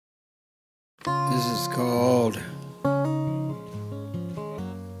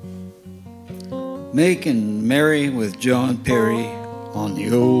Makin Merry with John Perry on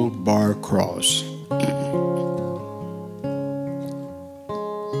the old bar cross.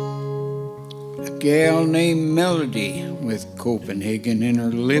 A gal named Melody with Copenhagen in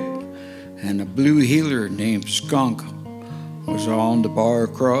her lip and a blue heeler named Skunk was on the bar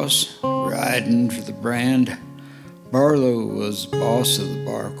cross riding for the brand. Barlow was boss of the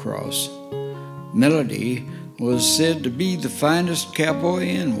bar cross. Melody was said to be the finest cowboy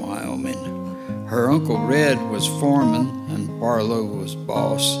in Wyoming. Her Uncle Red was foreman and Barlow was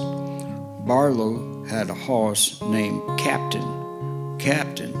boss. Barlow had a horse named Captain.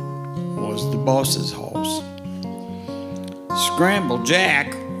 Captain was the boss's horse. Scramble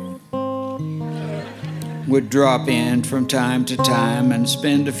Jack would drop in from time to time and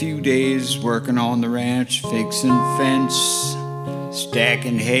spend a few days working on the ranch, fixing fence,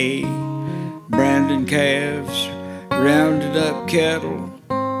 stacking hay, branding calves, rounded up cattle,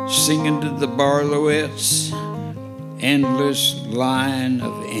 singing to the Barlowettes, endless line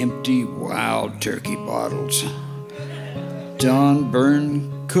of empty wild turkey bottles. Don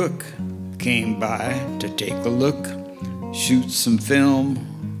Byrne Cook came by to take a look, shoot some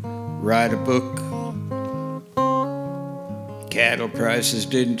film, write a book. Cattle prices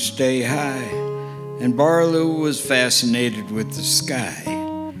didn't stay high, and Barlow was fascinated with the sky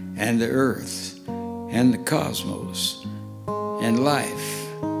and the earth and the cosmos and life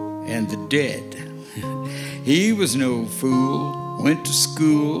and the dead. He was no fool, went to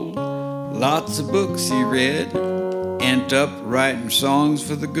school, lots of books he read, ended up writing songs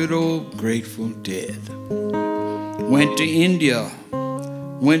for the good old Grateful Dead. Went to India,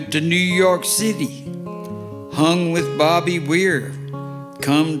 went to New York City, hung with Bobby Weir,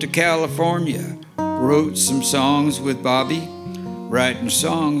 come to California, wrote some songs with Bobby. Writing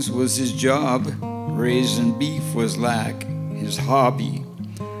songs was his job, raising beef was like his hobby.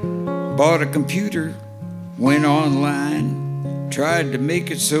 Bought a computer, went online, tried to make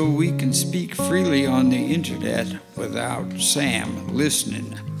it so we can speak freely on the internet without Sam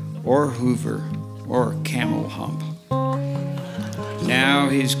listening, or Hoover, or Camel Hump. Now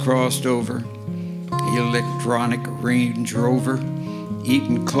he's crossed over, electronic Range Rover,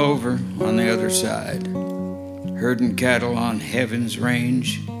 eating clover on the other side, herding cattle on Heaven's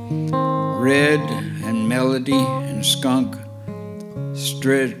Range. Red and Melody and Skunk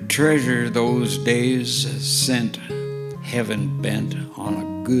treasure those days sent heaven bent on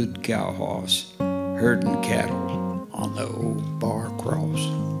a good cow horse, herding cattle on the old bar cross.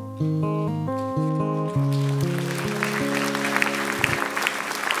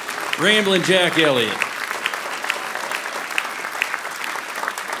 Ramblin' Jack Elliott.